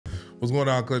What's going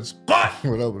on, Clutch?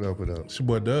 What up, what up, what up? It's your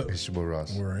boy Dub. It's your boy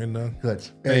Ross. We're in the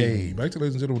Clutch. Hey, back to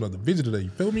ladies and gentlemen, another video today.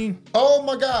 You feel me? Oh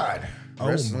my God. Oh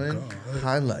Wrestling my God.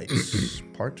 highlights,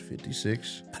 part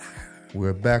 56.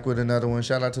 We're back with another one.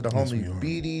 Shout out to the homie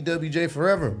BDWJ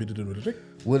Forever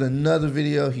with another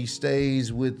video. He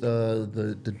stays with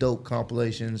the dope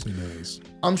compilations. He does.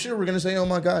 I'm sure we're gonna say, "Oh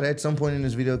my God," at some point in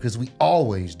this video because we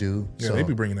always do. Yeah, so, they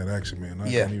be bringing that action, man.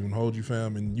 I can't even hold you,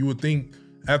 fam. And you would think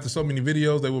after so many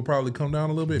videos, they will probably come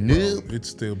down a little bit. Nope. It'd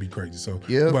still be crazy. So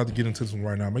we're about to get into this one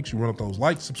right now. Make sure you run up those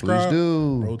likes, subscribe. Please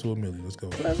do. Roll to 1 million. Let's go.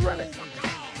 Let's run it.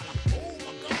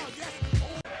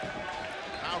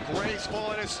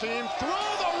 Graceful in his team through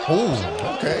the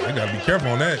Oh, okay. I gotta be careful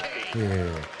on that.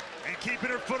 Yeah. and keeping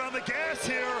her foot on the gas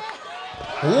here.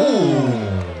 Oh.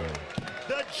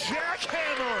 The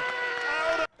jackhammer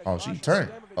out. Oh, she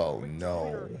turned. Oh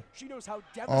no.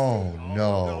 Oh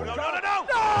no. No.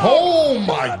 Oh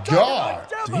my God.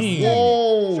 Damn.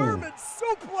 Whoa. German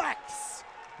suplex.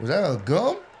 Was that a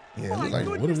gum? Yeah, it looked like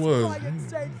What it was. Following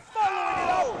it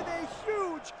up with a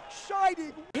huge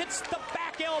shining. Hits the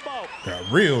back elbow. Got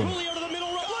real. Julio to the middle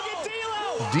rope. Look at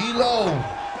D'Lo. D-Lo.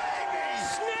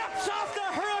 Snaps off the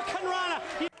Hurricane Rana.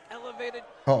 Elevated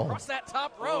Oh. across that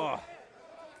top row.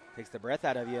 Takes the breath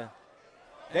out of you.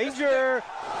 Danger.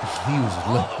 He was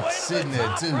sitting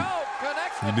there too.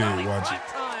 He did. Watch it.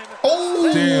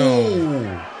 Oh.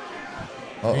 Damn.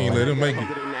 Uh-oh. He ain't let him make it.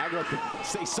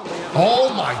 Oh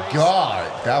my God.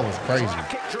 That was crazy.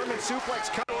 German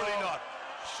suplex. Surely not.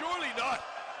 Surely not.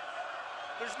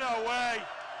 There's no way.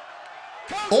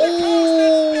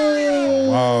 Oh.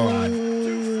 Wow.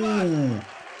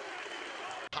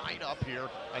 Tied up here,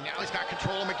 and now he's got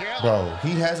control of Miguel. Bro, he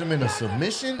has him in a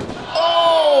submission.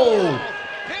 Oh.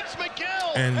 Hits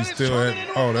Miguel. And he it's still turning had.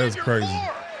 into Oh, a that's figure crazy.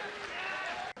 four.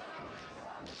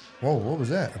 Whoa, what was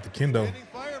that? At the kendo.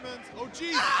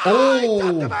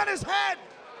 Oh. Him on his head.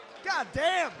 God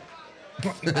damn.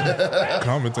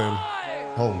 Commentator.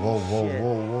 Whoa, whoa, whoa,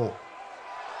 whoa, whoa.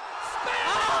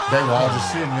 They were all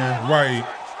just sitting there. Right.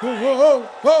 Whoa, whoa, whoa,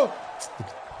 whoa.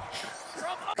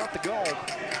 Got the goal.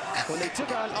 When they took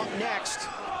on up next.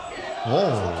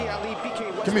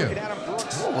 Whoa. Come here.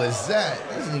 What was that?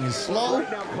 This nigga slow.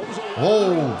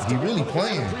 Whoa, he really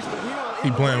playing.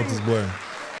 He playing with this boy.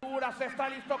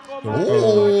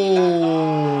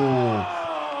 Oh,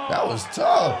 that was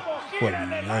tough. But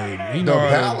hey, he The know how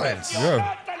to- balance.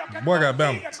 Yeah. Boy got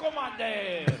balance.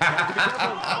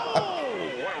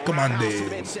 Come on,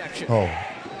 Dave. Oh.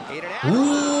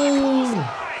 Ooh.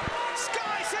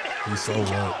 He's so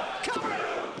low.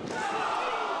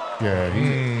 Yeah,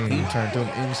 he turned them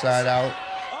inside out.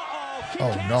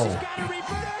 Oh no.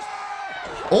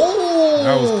 Oh.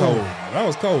 That was cold. That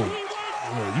was cold.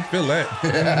 Yeah, you feel that.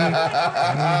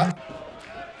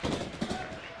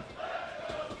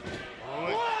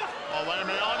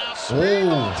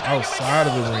 Oh, Outside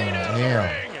of the ring. damn.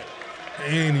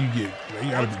 And you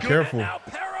gotta be careful.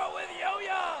 Pero with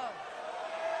Yo-Yo.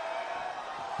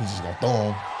 He's just gonna throw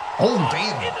him. Oh,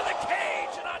 damn. Into the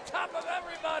cage and on top of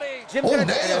everybody. Oh, damn. It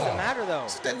doesn't matter though.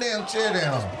 Sit that damn chair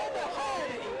down.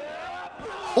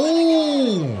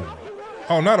 Oh.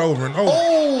 Oh, not over and over.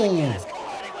 Oh.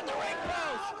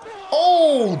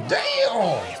 Oh,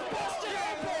 damn.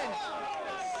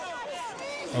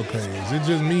 Okay, is it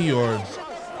just me or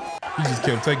he just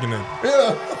kept taking it?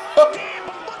 Yeah.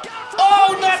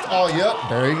 Oh, that's. Oh, yep.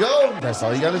 There you go. That's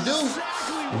all you gotta do.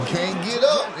 You can't get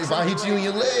up if I hit you in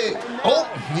your leg. Oh,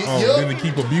 Oh, then to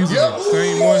keep abusing Yep. the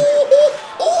same one.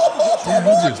 Damn, he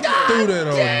just threw that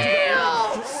on me.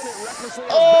 Damn.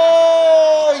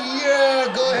 Oh, yeah.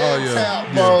 Go Oh, ahead. yeah.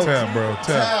 Tap, bro. Yeah, tap, bro. Tap.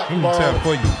 Tap, Let me bro. tap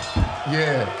for you.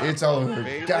 Yeah, it's over.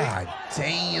 God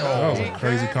damn. That was a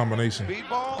crazy combination.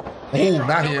 Oh,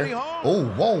 not here. Oh,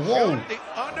 whoa, whoa.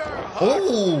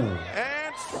 Oh.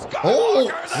 Oh.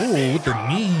 Ooh, with the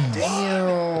knees.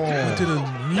 Damn. Went to the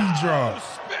knee drop.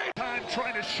 Time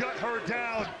trying to shut her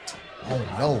down. Oh,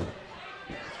 no.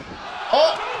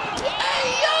 Oh.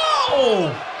 Hey,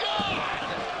 yo.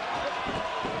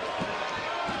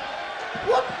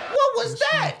 What was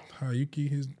that? Hayuki,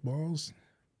 his balls.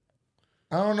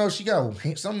 I don't know. She got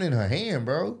something in her hand,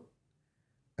 bro.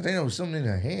 I think there was something in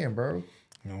her hand, bro.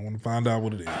 I want to find out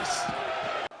what it is.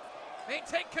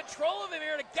 Maintain control of him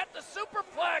here to get the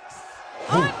superplex.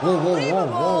 Whoa, whoa, whoa,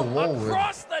 whoa, whoa.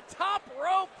 Across the top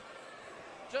rope.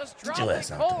 Just your dropping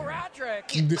ass out Cole there. Radrick.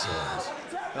 Get this ass.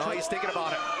 No, he's thinking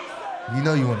about it. You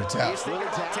know you want to tap. He's thinking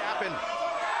about tapping.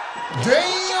 Damn!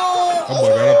 That boy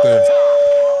got up there.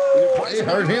 It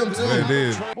hurt him too. Yeah, it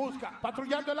did.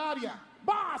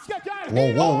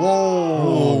 Whoa, whoa,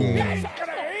 whoa.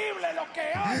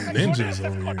 Ninjas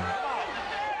over here.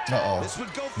 Uh-oh.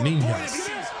 Ninjas.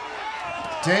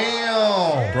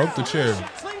 Damn. Broke the chair.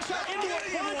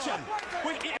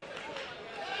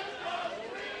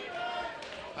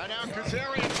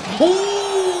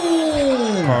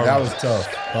 Ooh, that was tough.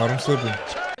 Caught him slipping.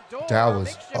 That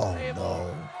was, oh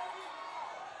no.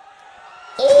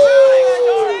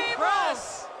 Oh!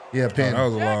 Yeah, pin. That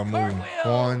was a lot of moving.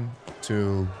 1,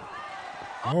 2.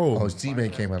 Oh, Oh, his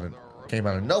teammate came out of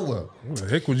nowhere. where the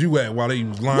heck was you at while they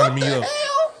was lining me up?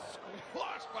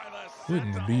 What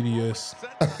in the BDS?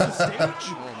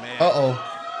 Uh-oh.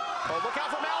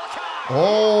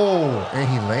 Oh, and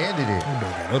he landed it.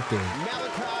 Got up there.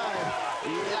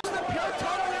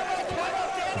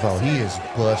 Bro, he is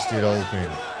busted open.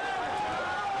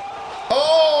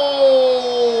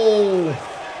 Oh!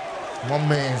 My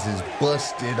man's is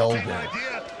busted open.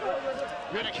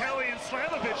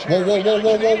 Whoa, whoa, whoa,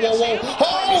 whoa, whoa, whoa, whoa.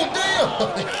 Oh, damn!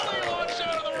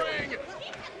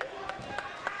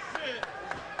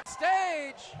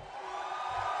 Stage.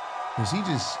 Is he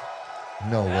just...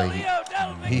 No way.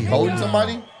 He holding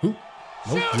somebody? Who?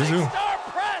 Nope, just him. Star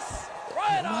press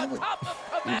right on top of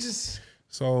command.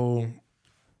 So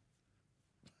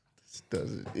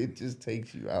It just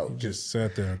takes you out. just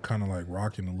sat there kind of like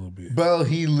rocking a little bit. Bro,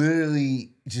 he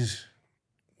literally just...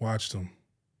 Watched him.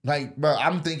 Like, bro,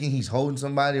 I'm thinking he's holding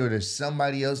somebody or there's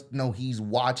somebody else. No, he's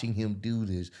watching him do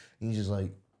this. And he's just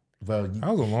like, bro. That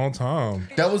was a long time.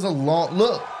 That was a long...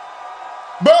 Look.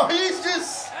 Bro, he's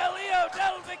just...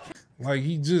 Like,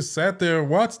 he just sat there and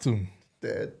watched him.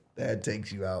 That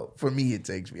takes you out. For me, it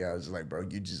takes me out. It's like, bro,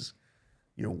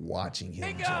 you're watching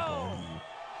him jump on you.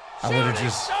 I would have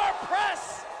just... Star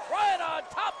press right on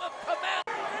top of command.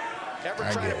 Never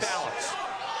I try to guess. balance.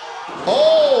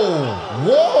 Oh!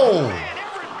 Whoa!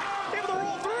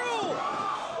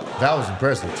 That was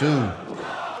impressive, too.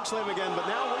 Slam again, but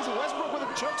now Westbrook with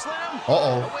a choke slam.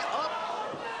 Uh-oh.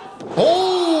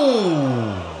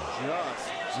 Oh!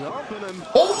 Just jumping him.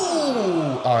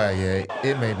 Oh! All right, yeah.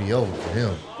 It may be over for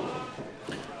him.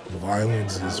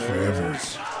 Violence is forever.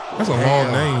 That's a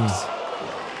long name.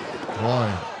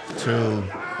 1, 2.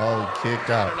 Oh, kicked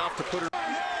out.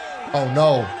 Oh,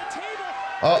 no.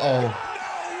 Uh-oh.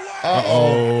 Uh-oh.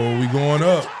 Oh, we going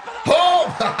up. Oh!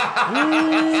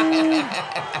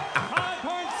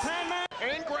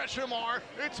 And Gresham are.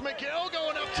 It's Miguel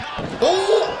going up top.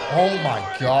 Oh my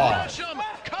God. Gresham,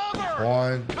 cover.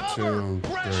 1, 2,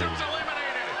 3. Gresham's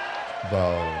eliminated.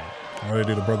 Bro. Why they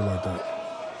did a brother like that?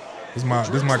 This is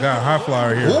my guy, High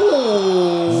Flyer here.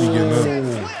 Ooh. He getting up.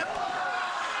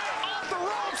 Off the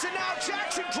ropes and now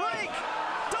Jackson Drake.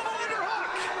 Double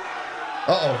underhook.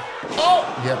 Uh-oh. Oh!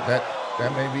 Yep, that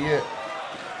may be it.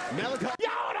 Y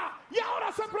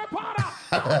ahora se prepara.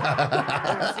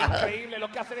 Es increíble lo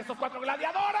que hacen estos cuatro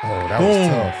gladiadores. Oh, that was Boom.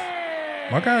 tough.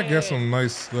 My guy got some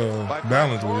nice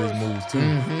balance with his moves, too.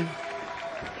 Mm-hmm.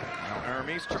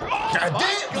 God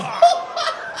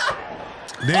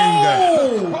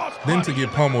damn! Then to get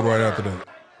pummeled right after that.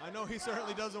 I know he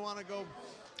certainly doesn't want to go.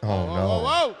 Oh, no.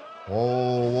 Whoa. Whoa,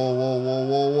 whoa, whoa, whoa,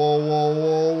 whoa, whoa, whoa,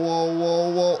 whoa, whoa, whoa,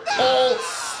 whoa. Oh!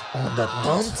 On the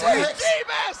thumbtacks?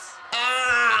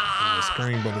 The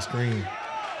screen, by the screen.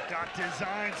 Got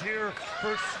designs here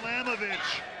for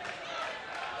Slamovich.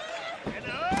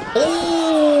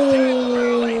 Oh!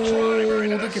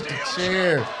 Look at the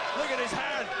chair. Look at his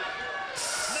hand.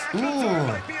 Ooh.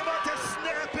 Might be about to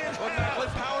snap it. But Macklin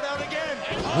powered out again.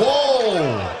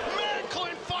 Whoa!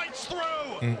 Macklin fights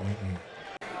through.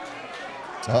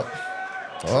 Up.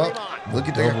 Look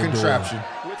at that contraption.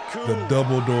 The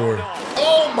double door.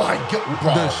 Oh my God,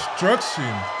 bro.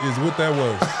 Destruction is what that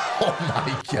was. Oh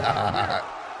my God.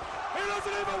 He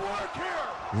doesn't even work here.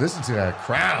 Listen to that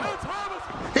crowd.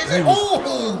 He's He like, was-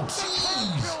 oh,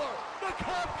 jeez. The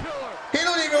cop killer. He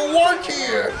don't even work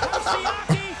here.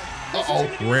 Uh-oh.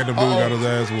 Random dude got his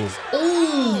ass whooped.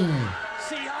 Ooh.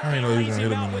 I didn't know he was gonna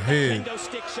hit him in the head.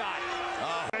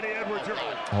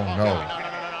 Oh, no.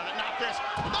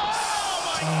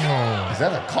 Oh, Is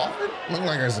that a coffin? Look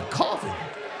like there's a coffin.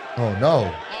 Oh,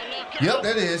 no. Yep,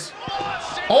 that is.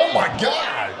 Oh, my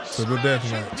God. to the death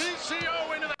match.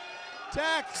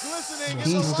 Tax glistening. in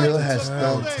He the still lights has of the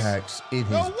building. thumbtacks in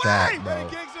No his way! back, Many bro.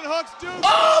 kicks and hooks do.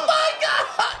 Oh, my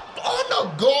God. On the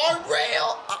guardrail.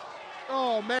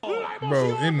 Oh, man. Bro,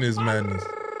 in this madness.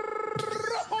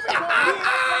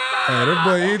 Hey, that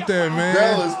boy hit that, man.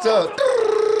 That was tough.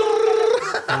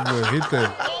 That boy hit that.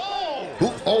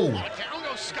 Ooh, oh. Down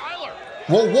goes Skyler.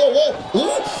 Whoa, whoa, whoa.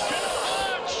 Ooh.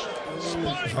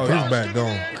 Oh, his back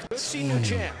gone. Senior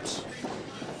champs.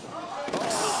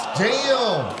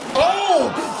 Damn. Oh.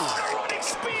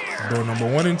 Door number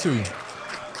 1 and 2. Who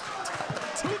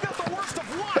got the worst of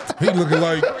what? He looking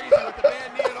like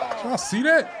Y'all see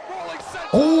that?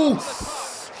 Oh,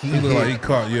 He looked like he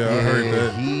caught. Yeah, I heard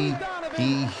that.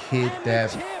 He hit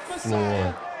that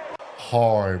floor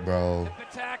hard, bro.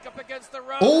 Attack up against the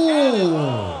rope.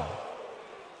 Oh.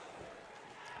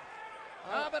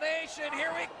 Combination.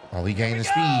 Here we Oh, he gained the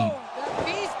speed. The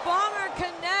Beast Bomber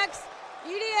connects.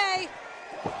 EDA.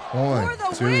 1, For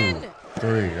the 2, win. 3.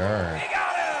 All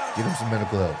right. Get him some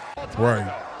medical help. Right.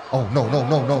 Oh, no.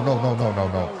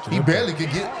 He barely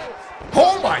could get.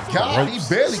 Oh, my God. He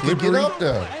barely could get up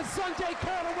there.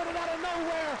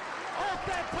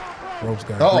 Ropes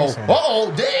got grease on it.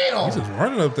 Uh-oh, damn. He's just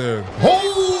running up there.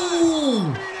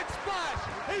 Oh!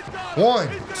 1,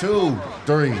 2,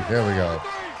 3. There we go.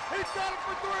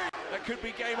 That could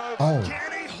be game over. Oh.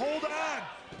 Can he hold on?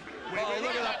 Oh,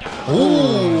 look at that. Ooh.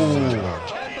 Unbelievable.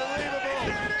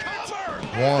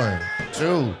 1,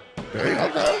 2, 3.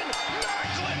 Okay.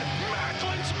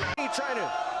 trying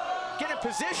to get in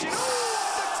position.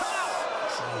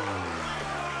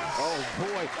 Oh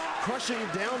boy, crushing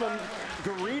down on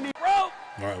Guarini. Rope.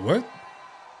 All right, what?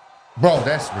 Bro,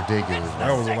 that's ridiculous.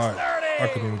 That was a lot. I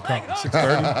couldn't even count.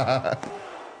 630.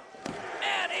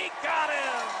 And he got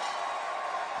him.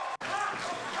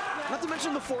 Not to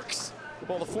mention the forks.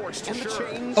 Well, the forks and the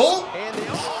chains. Oh! And the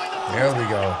elbow. There we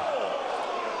go.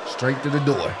 Straight to the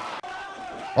door.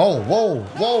 Oh, whoa.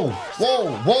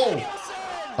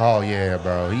 Oh, yeah,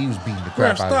 bro. He was beating the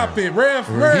crap Ref, out stop of him. it. Ref.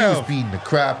 He was beating the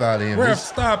crap out of him. Ref,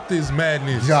 stop this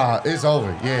madness. Nah, it's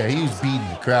over. Yeah, he was beating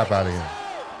the crap out of him.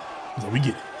 So we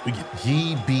get it.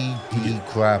 He beat the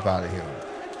crap out of him.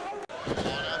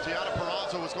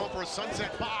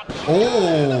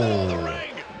 Oh.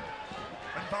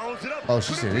 Oh,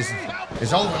 she said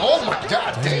it's over. Oh, my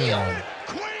God, damn.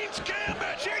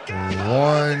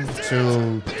 1,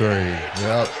 2, 3.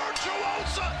 Yep.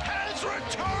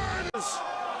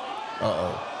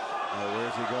 Uh-oh.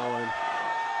 Where's he going?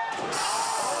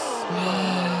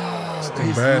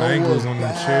 Some bad angles on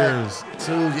them chairs.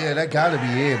 Dude, yeah, that gotta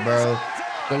be it, bro.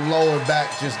 The lower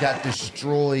back just got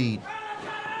destroyed.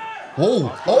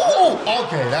 Whoa. Oh,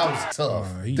 okay, that was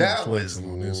tough. He That was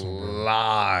flexing on this one, bro.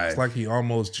 live. It's like he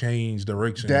almost changed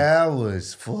direction. That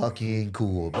was fucking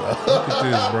cool, bro. Look at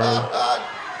this, bro.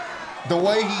 The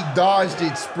way he dodged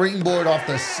it, springboard off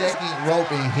the second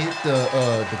rope and hit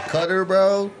the cutter,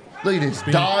 bro. Look at this.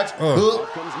 Dodge, hook.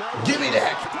 Give me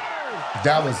that.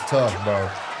 That was tough, bro.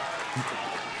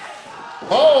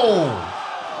 Oh!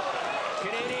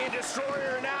 Canadian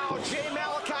Destroyer now. Jay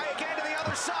Malachi again to the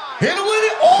other side. Hit him with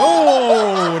it.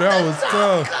 Oh, that was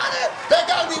tough. That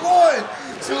got me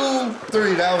 1, 2,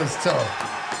 3. That was tough.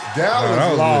 That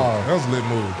was long. That was a lit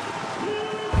move.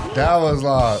 That was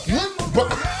long.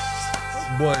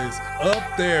 Boy, it's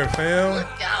up there, fam. Look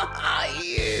how high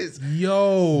he is.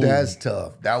 Yo. That's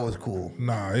tough. That was cool.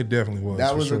 Nah, it definitely was.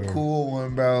 That was for a sure. cool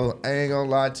one, bro. I ain't gonna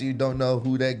lie to you. Don't know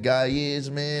who that guy is,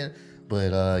 man.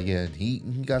 But yeah, he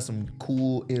got some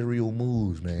cool aerial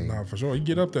moves, man. Nah, for sure. He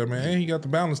get up there, man. And he got the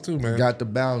balance too, man. Got the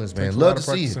balance, man. Takes a Love lot to of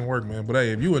see practice it. and work, man. But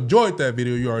hey, if you enjoyed that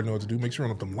video, you already know what to do. Make sure you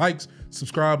run up them likes,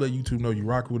 subscribe, let YouTube know you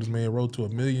rock with us, man. Road to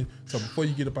 1 million. So before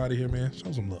you get up out of here, man,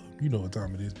 show some love. You know what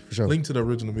time it is. For sure. Link to the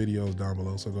original videos down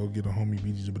below. So go get a homie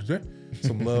BG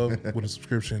some love with a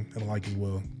subscription and a like as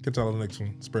well. Catch y'all on the next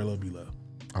one. Spare love, be love.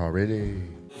 Already.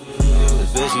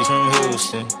 Bitch, she's from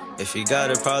Houston. If you got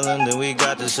a problem, then we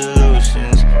got the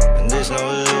solutions. And there's no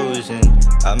illusion.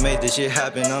 I made this shit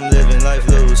happen, I'm living life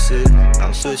lucid.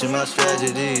 I'm switching my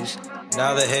strategies.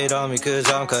 Now they hate on me cause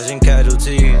I'm causing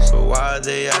casualties. But why are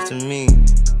they after me?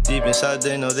 Deep inside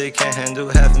they know they can't handle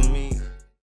half of me.